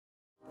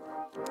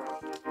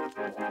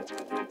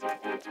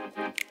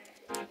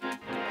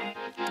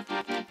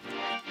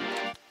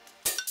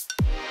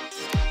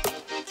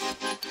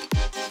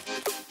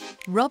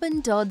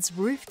Robin Dods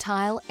Roof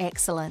Tile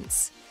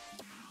Excellence.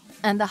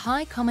 And the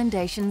high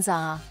commendations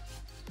are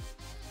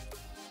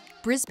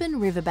Brisbane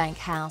Riverbank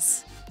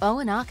House,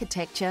 Owen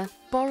Architecture,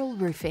 Boral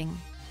Roofing.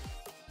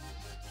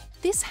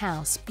 This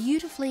house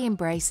beautifully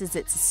embraces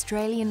its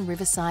Australian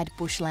riverside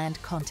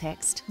bushland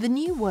context. The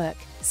new work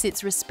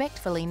sits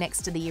respectfully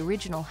next to the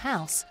original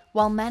house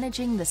while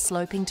managing the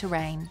sloping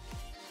terrain.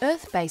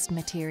 Earth-based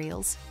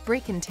materials,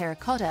 brick and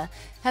terracotta,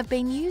 have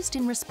been used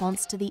in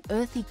response to the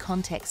earthy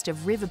context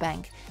of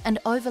riverbank and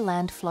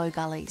overland flow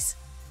gullies.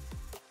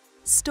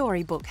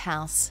 Storybook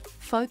House,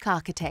 Folk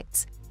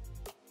Architects.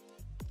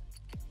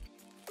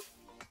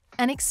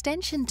 An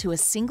extension to a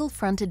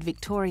single-fronted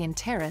Victorian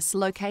terrace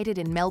located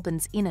in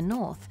Melbourne's inner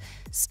north,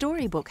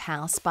 Storybook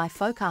House by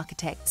Folk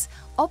Architects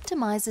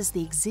optimises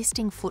the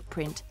existing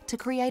footprint to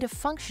create a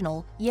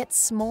functional yet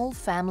small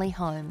family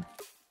home.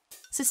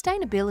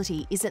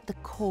 Sustainability is at the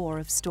core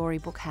of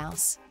Storybook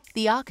House.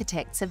 The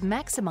architects have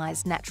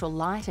maximised natural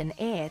light and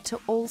air to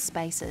all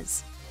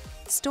spaces.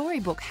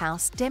 Storybook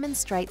House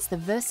demonstrates the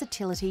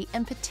versatility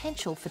and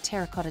potential for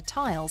terracotta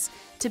tiles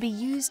to be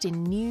used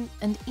in new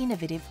and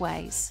innovative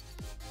ways.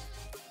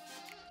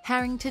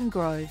 Harrington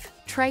Grove,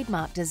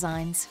 Trademark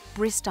Designs,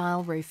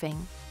 Bristile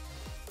Roofing.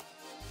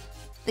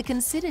 The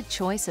considered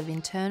choice of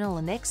internal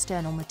and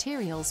external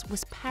materials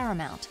was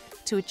paramount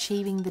to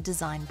achieving the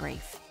design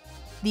brief.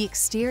 The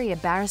exterior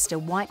barrister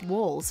white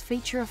walls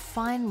feature a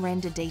fine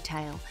render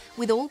detail,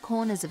 with all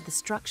corners of the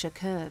structure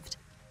curved.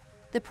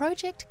 The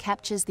project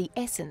captures the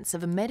essence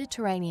of a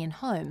Mediterranean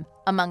home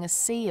among a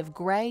sea of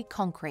grey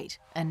concrete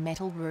and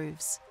metal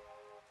roofs.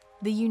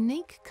 The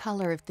unique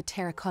colour of the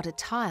terracotta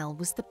tile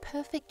was the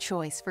perfect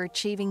choice for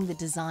achieving the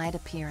desired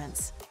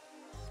appearance.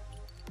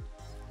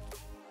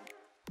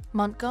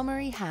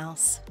 Montgomery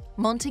House,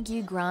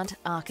 Montague Grant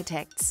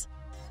Architects,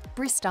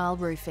 Bristile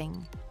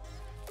Roofing.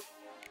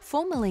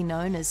 Formerly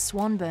known as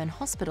Swanburn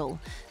Hospital,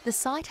 the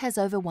site has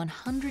over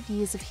 100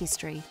 years of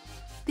history.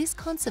 This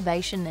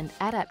conservation and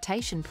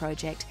adaptation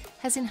project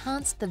has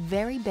enhanced the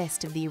very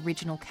best of the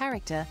original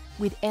character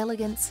with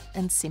elegance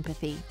and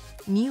sympathy.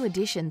 New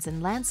additions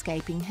and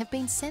landscaping have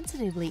been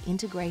sensitively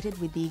integrated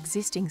with the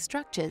existing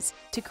structures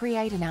to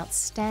create an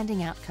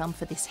outstanding outcome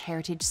for this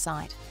heritage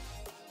site.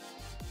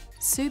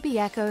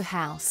 Subiaco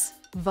House,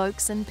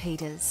 Vokes and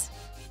Peters.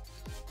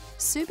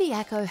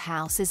 Subiaco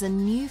House is a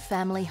new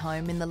family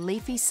home in the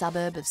leafy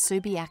suburb of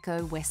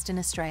Subiaco, Western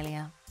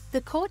Australia. The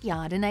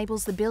courtyard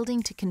enables the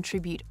building to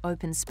contribute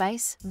open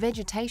space,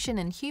 vegetation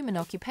and human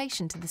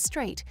occupation to the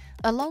street,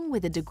 along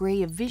with a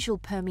degree of visual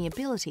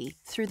permeability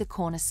through the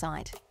corner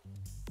site.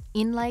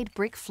 Inlaid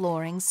brick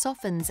flooring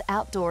softens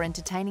outdoor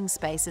entertaining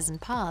spaces and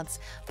paths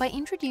by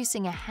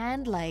introducing a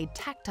hand-laid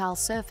tactile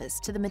surface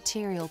to the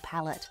material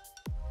palette.